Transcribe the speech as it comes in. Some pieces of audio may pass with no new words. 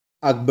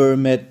Akbar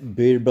met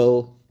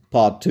Birbal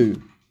Part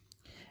 2.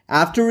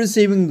 After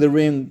receiving the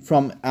ring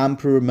from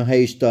Emperor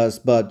Mahesh Das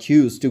Bhat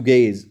used to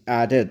gaze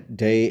at it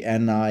day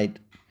and night.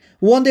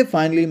 One day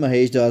finally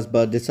Mahesh Das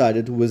Bhat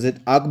decided to visit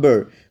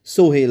Akbar,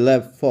 so he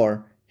left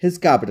for his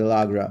capital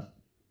Agra.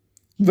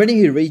 When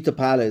he reached the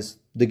palace,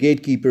 the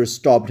gatekeeper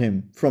stopped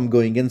him from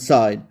going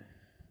inside.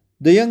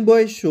 The young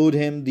boy showed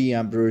him the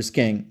emperor's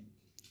king.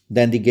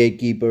 Then the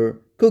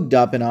gatekeeper cooked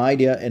up an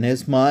idea in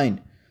his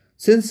mind.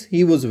 Since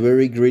he was a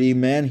very greedy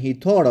man, he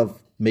thought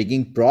of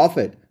making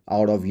profit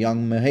out of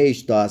young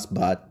Mahesh Das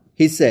Bhat.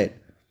 He said,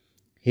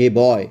 "Hey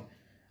boy,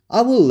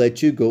 I will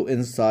let you go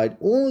inside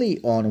only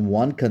on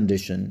one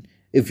condition.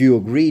 If you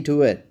agree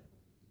to it,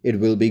 it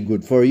will be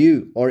good for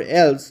you, or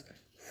else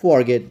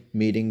forget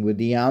meeting with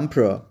the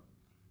emperor."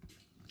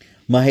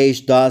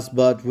 Mahesh Das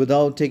Bhat,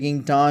 without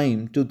taking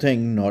time to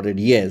think, nodded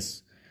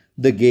yes.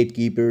 The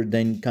gatekeeper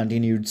then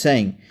continued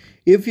saying,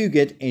 "If you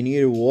get any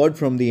reward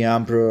from the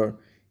emperor,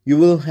 you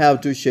will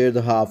have to share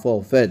the half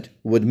of it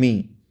with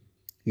me."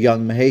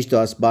 Young Mahesh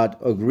Das Bhat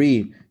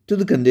agreed to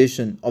the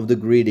condition of the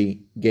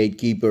greedy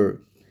gatekeeper.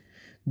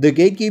 The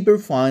gatekeeper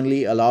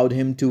finally allowed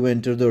him to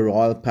enter the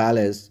royal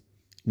palace.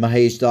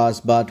 Mahesh Das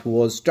Bhat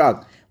was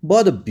struck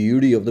by the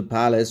beauty of the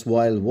palace.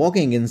 While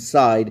walking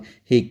inside,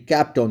 he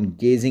kept on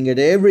gazing at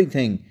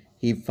everything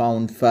he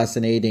found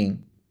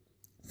fascinating.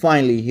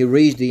 Finally, he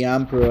reached the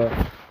emperor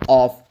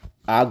of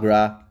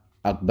Agra,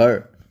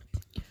 Akbar.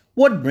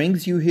 "What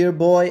brings you here,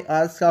 boy?"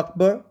 asked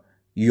Akbar.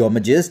 "Your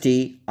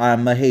Majesty, I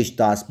am Mahesh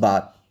Das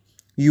Bhat."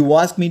 "You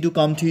asked me to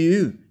come to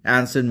you,"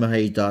 answered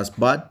Mahesh Das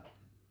Bhat.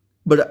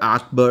 But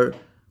Akbar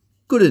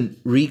couldn't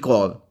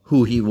recall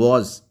who he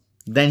was.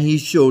 Then he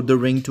showed the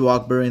ring to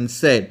Akbar and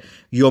said,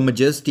 "Your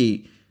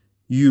Majesty,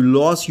 you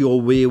lost your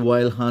way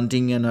while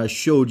hunting and I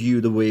showed you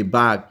the way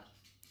back.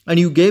 And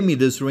you gave me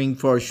this ring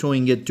for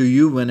showing it to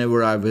you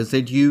whenever I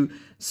visit you,"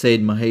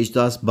 said Mahesh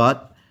Das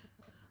Bhat.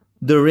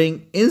 The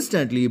ring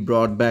instantly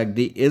brought back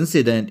the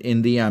incident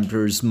in the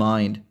emperor's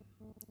mind.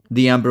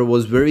 The emperor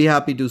was very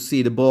happy to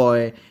see the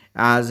boy,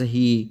 as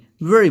he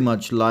very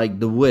much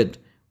liked the wit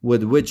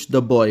with which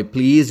the boy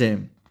pleased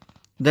him.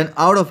 Then,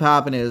 out of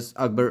happiness,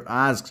 Akbar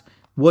asked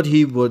what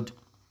he would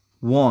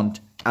want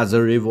as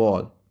a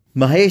reward.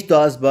 Mahesh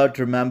Das Bhat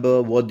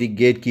remembered what the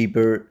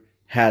gatekeeper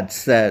had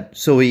said,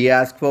 so he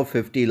asked for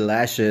 50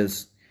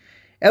 lashes.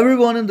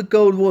 Everyone in the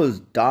court was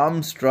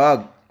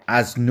dumbstruck,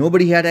 as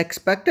nobody had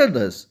expected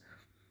this.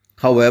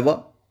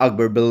 However,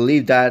 Akbar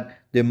believed that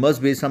there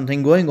must be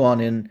something going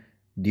on in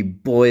the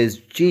boy's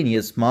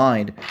genius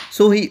mind,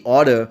 so he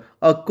ordered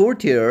a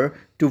courtier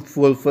to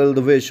fulfill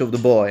the wish of the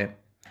boy.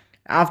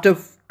 After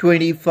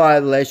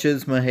 25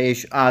 lashes,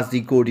 Mahesh asked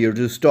the courtier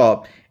to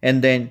stop,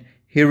 and then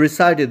he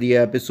recited the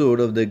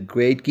episode of the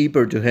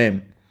gatekeeper to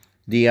him.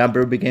 The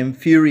emperor became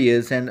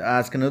furious and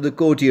asked another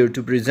courtier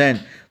to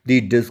present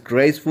the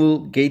disgraceful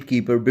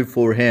gatekeeper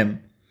before him.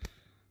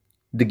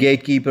 The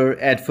gatekeeper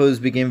at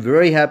first became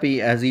very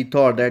happy, as he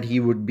thought that he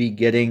would be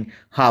getting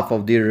half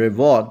of the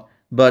reward,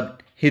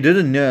 but he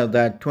didn't know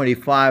that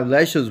 25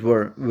 lashes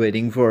were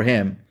waiting for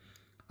him.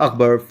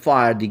 Akbar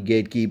fired the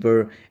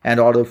gatekeeper and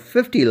ordered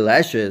 50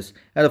 lashes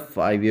and a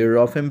 5 years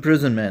of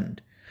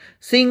imprisonment.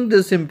 Seeing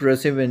this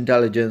impressive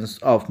intelligence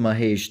of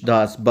Mahesh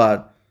Das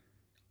Bhat,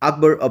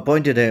 Akbar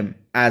appointed him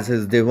as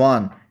his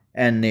Diwan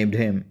and named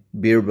him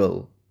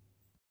Birbal.